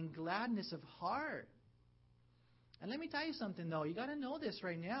and gladness of heart. And let me tell you something, though. You got to know this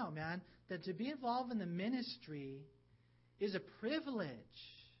right now, man, that to be involved in the ministry is a privilege.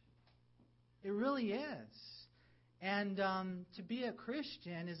 It really is. And to be a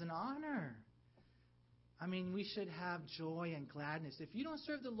Christian is an honor. I mean, we should have joy and gladness. If you don't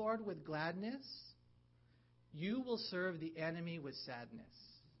serve the Lord with gladness, you will serve the enemy with sadness.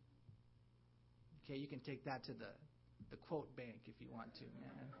 Okay, you can take that to the quote bank if you want to,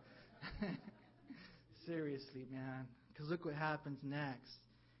 man. Seriously, man. Because look what happens next.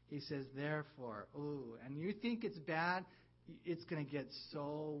 He says, therefore, and you think it's bad, it's going to get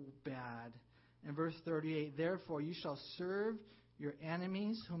so bad. In verse 38, therefore you shall serve your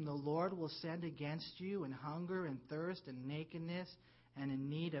enemies, whom the Lord will send against you in hunger and thirst and nakedness and in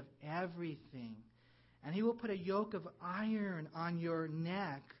need of everything. And He will put a yoke of iron on your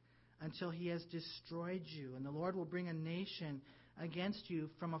neck until He has destroyed you. And the Lord will bring a nation against you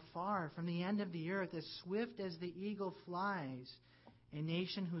from afar, from the end of the earth, as swift as the eagle flies, a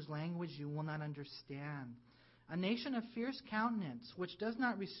nation whose language you will not understand. A nation of fierce countenance, which does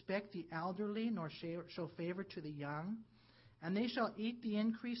not respect the elderly, nor show favor to the young. And they shall eat the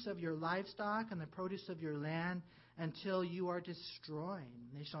increase of your livestock and the produce of your land until you are destroyed.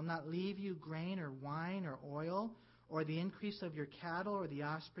 They shall not leave you grain or wine or oil, or the increase of your cattle or the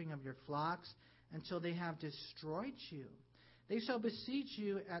offspring of your flocks, until they have destroyed you. They shall besiege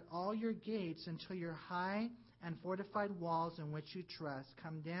you at all your gates until your high and fortified walls in which you trust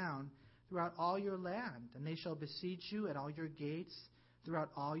come down throughout all your land. And they shall besiege you at all your gates throughout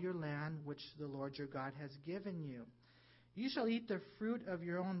all your land, which the Lord your God has given you. You shall eat the fruit of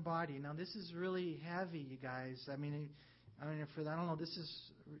your own body. Now, this is really heavy, you guys. I don't know.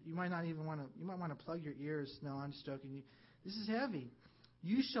 You might not even want to. You might want to plug your ears. No, I'm just joking. This is heavy.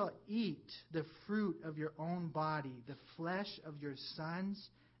 You shall eat the fruit of your own body, the flesh of your sons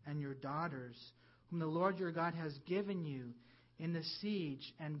and your daughters, whom the Lord your God has given you in the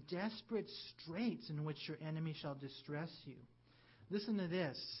siege and desperate straits in which your enemy shall distress you. Listen to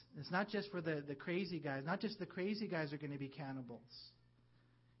this. It's not just for the crazy guys. Not just the crazy guys are going to be cannibals.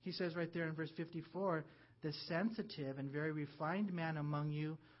 He says right there in verse 54, the sensitive and very refined man among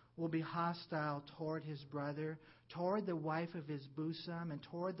you will be hostile toward his brother, toward the wife of his bosom, and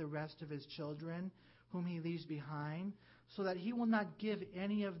toward the rest of his children, whom he leaves behind, so that he will not give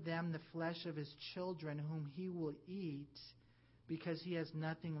any of them the flesh of his children, whom he will eat, because he has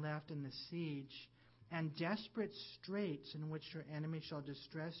nothing left in the siege, and desperate straits in which your enemy shall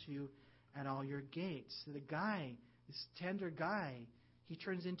distress you at all your gates. So the guy, this tender guy, he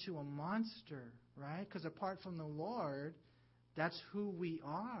turns into a monster, right? Because apart from the Lord, that's who we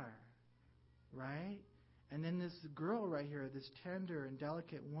are, right? And then this girl right here, this tender and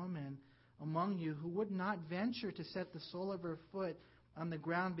delicate woman among you who would not venture to set the sole of her foot on the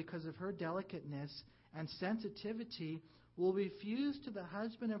ground because of her delicateness and sensitivity, will refuse to the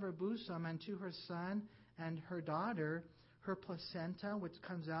husband of her bosom and to her son and her daughter her placenta, which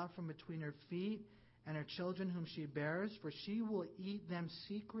comes out from between her feet, and her children whom she bears, for she will eat them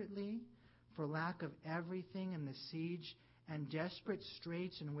secretly for lack of everything in the siege and desperate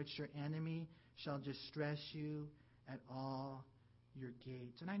straits in which your enemy shall distress you at all your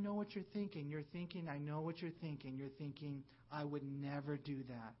gates. And I know what you're thinking. I know what you're thinking. You're thinking, I would never do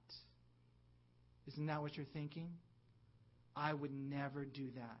that. Isn't that what you're thinking? I would never do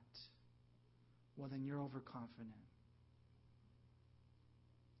that. Well, then you're overconfident.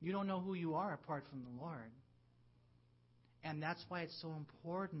 You don't know who you are apart from the Lord. And that's why it's so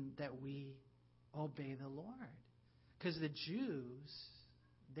important that we obey the Lord. Because the Jews,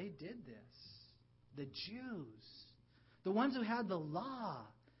 they did this. The Jews. The ones who had the law.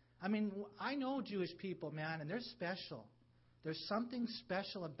 I mean, I know Jewish people, man, and they're special. There's something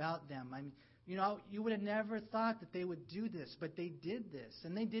special about them. I mean, you would have never thought that they would do this, but they did this.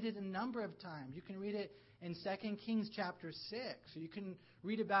 And they did it a number of times. You can read it in 2 Kings chapter 6. You can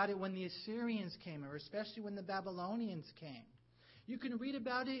read about it when the Assyrians came, or especially when the Babylonians came. You can read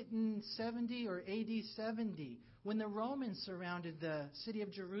about it in 70 or AD 70, when the Romans surrounded the city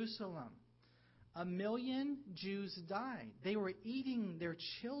of Jerusalem. 1 million Jews died. They were eating their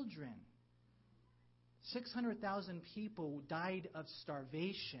children. 600,000 people died of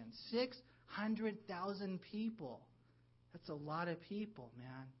starvation. 600,000 people. That's a lot of people,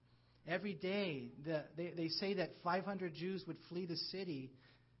 man. Every day, they say that 500 Jews would flee the city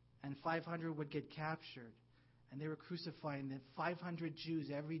and 500 would get captured. And they were crucifying the 500 Jews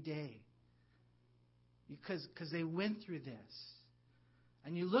every day because they went through this.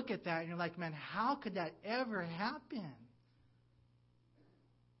 And you look at that and you're like, man, how could that ever happen?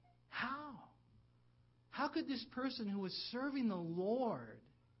 How? How could this person who was serving the Lord,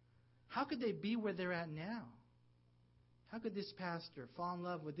 how could they be where they're at now? How could this pastor fall in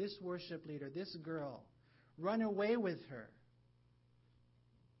love with this worship leader, this girl, run away with her?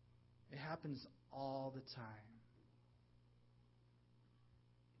 It happens all the time.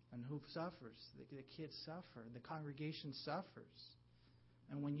 And who suffers? The kids suffer. The congregation suffers.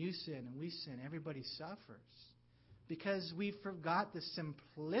 And when you sin and we sin, everybody suffers. Because we forgot the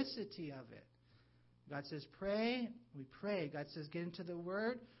simplicity of it. God says, pray, we pray. God says, get into the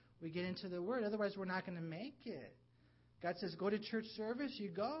Word, we get into the Word. Otherwise, we're not going to make it. God says, go to church service, you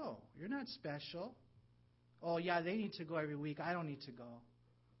go. You're not special. Oh, yeah, they need to go every week. I don't need to go.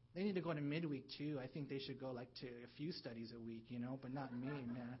 They need to go to midweek, too. I think they should go like to a few studies a week, but not me,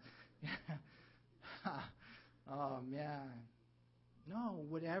 man. Oh, man. No,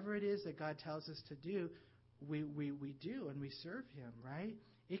 whatever it is that God tells us to do, we do, and we serve Him, right?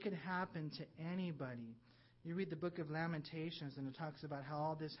 It can happen to anybody. You read the book of Lamentations, and it talks about how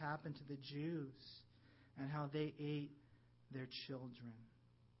all this happened to the Jews and how they ate their children.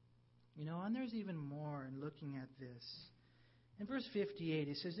 And there's even more in looking at this. In verse 58,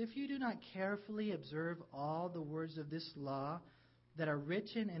 it says, if you do not carefully observe all the words of this law that are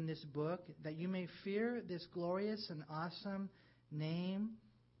written in this book, that you may fear this glorious and awesome name,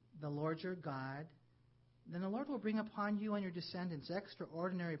 the Lord your God, then the Lord will bring upon you and your descendants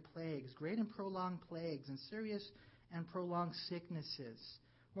extraordinary plagues, great and prolonged plagues, and serious and prolonged sicknesses.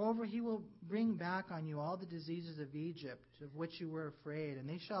 Moreover, He will bring back on you all the diseases of Egypt, of which you were afraid, and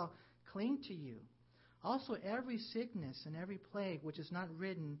they shall cling to you. Also, every sickness and every plague which is not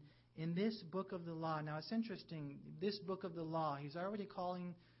written in this book of the law. Now, it's interesting, this book of the law, He's already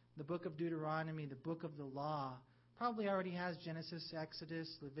calling the book of Deuteronomy the book of the law. Probably already has Genesis,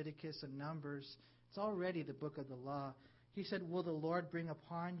 Exodus, Leviticus, and Numbers. It's already the book of the law. He said, will the Lord bring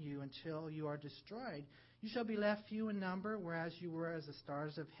upon you until you are destroyed? You shall be left few in number, whereas you were as the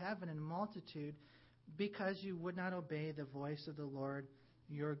stars of heaven in multitude, because you would not obey the voice of the Lord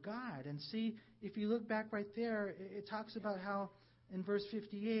your God. And see, if you look back right there, it talks about how in verse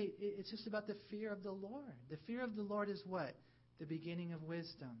 58, it's just about the fear of the Lord. The fear of the Lord is what? The beginning of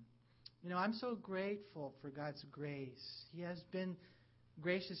wisdom. I'm so grateful for God's grace. He has been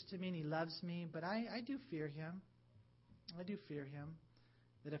gracious to me and He loves me, but I do fear Him. I do fear Him.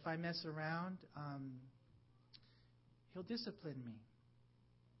 That if I mess around, He'll discipline me.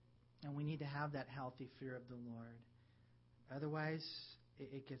 And we need to have that healthy fear of the Lord. Otherwise,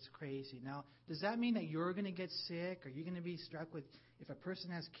 it gets crazy. Now, does that mean that you're going to get sick? Are you going to be struck with, if a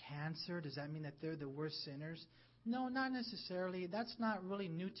person has cancer, does that mean that they're the worst sinners? No, not necessarily. That's not really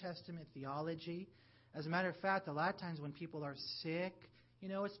New Testament theology. As a matter of fact, a lot of times when people are sick,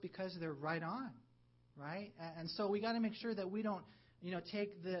 it's because they're right on, right? And so we got to make sure that we don't,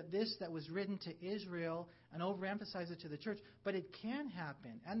 take this that was written to Israel and overemphasize it to the church. But it can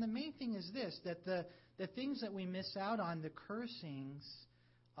happen. And the main thing is this, that the things that we miss out on, the cursings,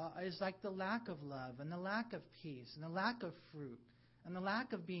 is like the lack of love and the lack of peace and the lack of fruit and the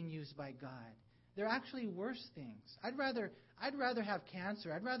lack of being used by God. They're actually worse things. I'd rather have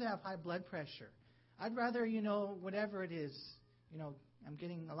cancer. I'd rather have high blood pressure. I'd rather, whatever it is, I'm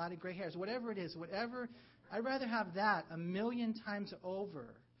getting a lot of gray hairs. Whatever it is, I'd rather have that 1,000,000 times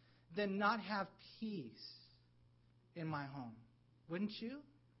over than not have peace in my home. Wouldn't you?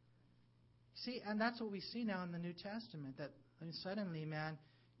 See, and that's what we see now in the New Testament, that suddenly, man,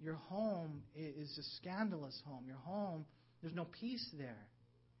 your home is a scandalous home. Your home, there's no peace there.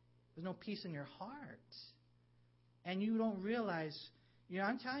 There's no peace in your heart. And you don't realize,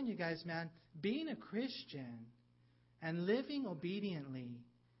 I'm telling you guys, man, being a Christian and living obediently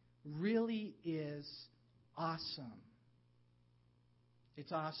really is awesome.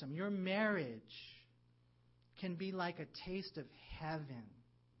 It's awesome. Your marriage can be like a taste of heaven.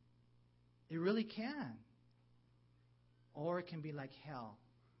 It really can. Or it can be like hell.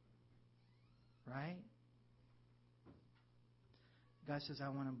 Right? God says, I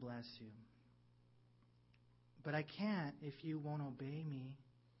want to bless you. But I can't if you won't obey me.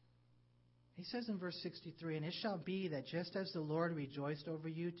 He says in verse 63, and it shall be that just as the Lord rejoiced over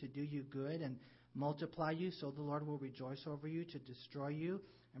you to do you good, and multiply you, so the Lord will rejoice over you to destroy you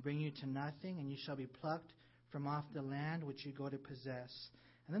and bring you to nothing, and you shall be plucked from off the land which you go to possess.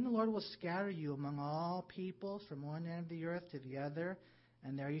 And then the Lord will scatter you among all peoples from one end of the earth to the other,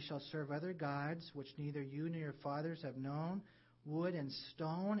 and there you shall serve other gods, which neither you nor your fathers have known, wood and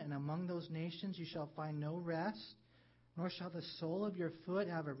stone, and among those nations you shall find no rest, nor shall the sole of your foot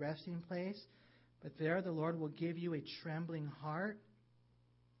have a resting place. But there the Lord will give you a trembling heart,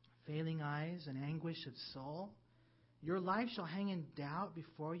 failing eyes, and anguish of soul. Your life shall hang in doubt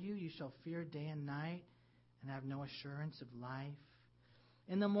before you. You shall fear day and night, and have no assurance of life.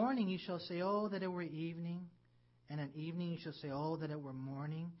 In the morning you shall say, oh, that it were evening. And at evening you shall say, oh, that it were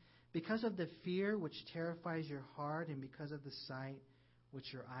morning. Because of the fear which terrifies your heart, and because of the sight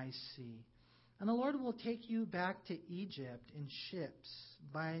which your eyes see. And the Lord will take you back to Egypt in ships,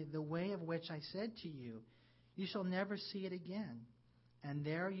 by the way of which I said to you, you shall never see it again. And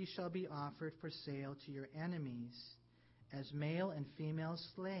there you shall be offered for sale to your enemies, as male and female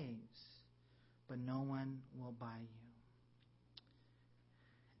slaves, but no one will buy you.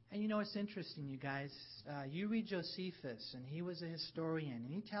 And you know, it's interesting, you guys. You read Josephus, and he was a historian,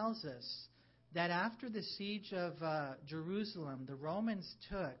 and he tells us that after the siege of Jerusalem, the Romans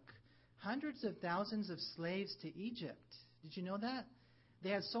took hundreds of thousands of slaves to Egypt. Did you know that? They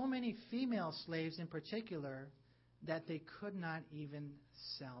had so many female slaves in particular that they could not even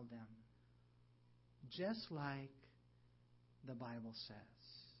sell them. Just like the Bible says.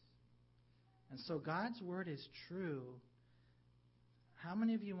 And so God's word is true. How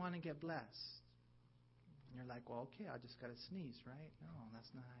many of you want to get blessed? And you're like, well, okay, I just got to sneeze, right? No, that's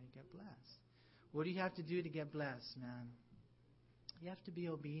not how you get blessed. What do you have to do to get blessed, man? You have to be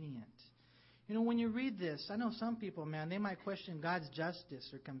obedient. You know, when you read this, I know some people, man, they might question God's justice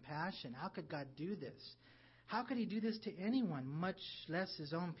or compassion. How could God do this? How could he do this to anyone, much less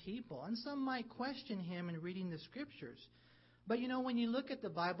his own people? And some might question him in reading the scriptures. But you know, when you look at the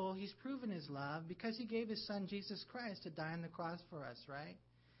Bible, he's proven his love because he gave his son Jesus Christ to die on the cross for us, right?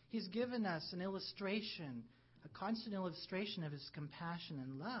 He's given us an illustration, a constant illustration of his compassion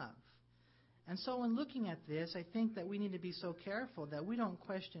and love. And so when looking at this, I think that we need to be so careful that we don't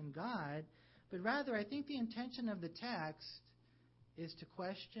question God, but rather I think the intention of the text is to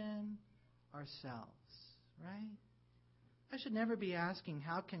question ourselves, right? I should never be asking,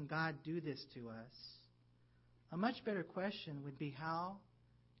 how can God do this to us? A much better question would be, how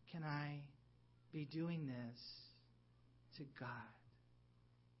can I be doing this to God?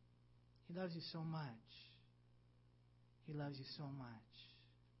 He loves you so much. He loves you so much.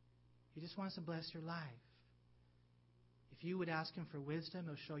 He just wants to bless your life. If you would ask him for wisdom,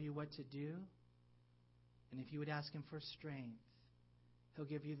 he'll show you what to do. And if you would ask him for strength, he'll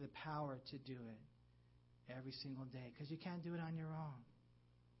give you the power to do it every single day. Because you can't do it on your own.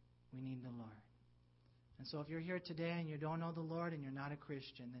 We need the Lord. And so if you're here today and you don't know the Lord and you're not a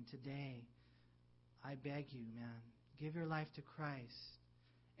Christian, then today, I beg you, man, give your life to Christ.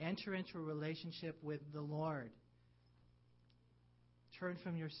 Enter into a relationship with the Lord. Turn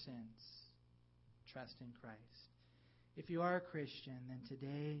from your sins. Trust in Christ. If you are a Christian, then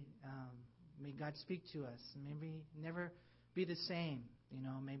today, may God speak to us. Maybe never be the same. You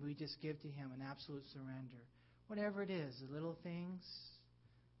know, maybe we just give to him an absolute surrender. Whatever it is, the little things,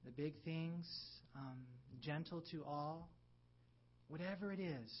 the big things, gentle to all, whatever it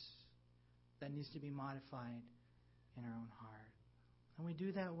is that needs to be modified in our own heart. And we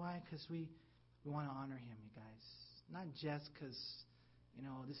do that, why? Because we want to honor him, you guys. Not just because, you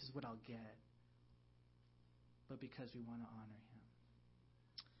know, this is what I'll get, but because we want to honor him.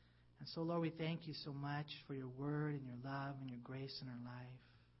 And so, Lord, we thank you so much for your word and your love and your grace in our life.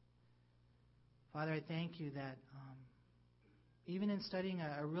 Father, I thank you that even in studying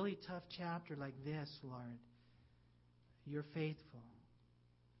a really tough chapter like this, Lord, you're faithful.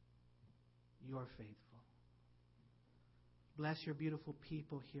 You're faithful. Bless your beautiful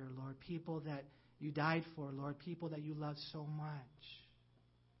people here, Lord. People that you died for, Lord. People that you love so much.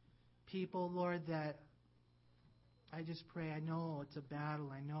 People, Lord, that I just pray, I know it's a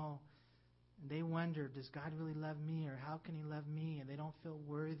battle, I know. And they wonder, does God really love me? Or how can he love me? And they don't feel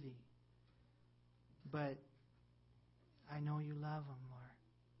worthy. But I know you love them, Lord.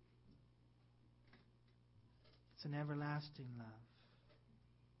 It's an everlasting love.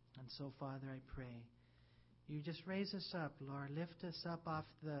 And so, Father, I pray, you just raise us up, Lord. Lift us up off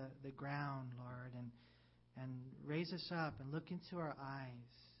the ground, Lord, and raise us up and look into our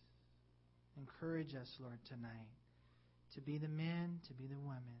eyes. Encourage us, Lord, tonight to be the men, to be the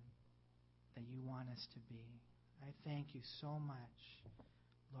women that you want us to be. I thank you so much,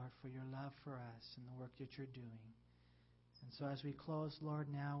 Lord, for your love for us and the work that you're doing. And so as we close, Lord,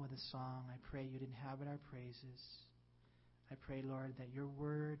 now with a song, I pray you'd inhabit our praises. I pray, Lord, that your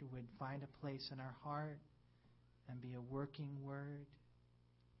word would find a place in our heart and be a working word,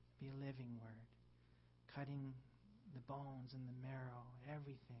 be a living word, cutting the bones and the marrow,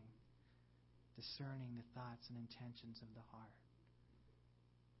 everything, discerning the thoughts and intentions of the heart.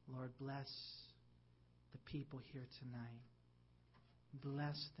 Lord, bless the people here tonight.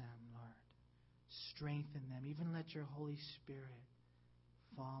 Bless them, Lord. Strengthen them. Even let your Holy Spirit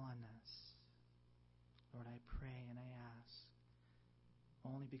fall on us. Lord, I pray and I ask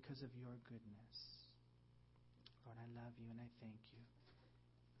only because of your goodness. Lord, I love you and I thank you.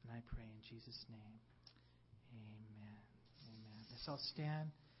 And I pray in Jesus' name. Amen. Amen. Let's all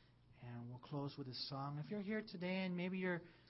stand and we'll close with a song. If you're here today and maybe you're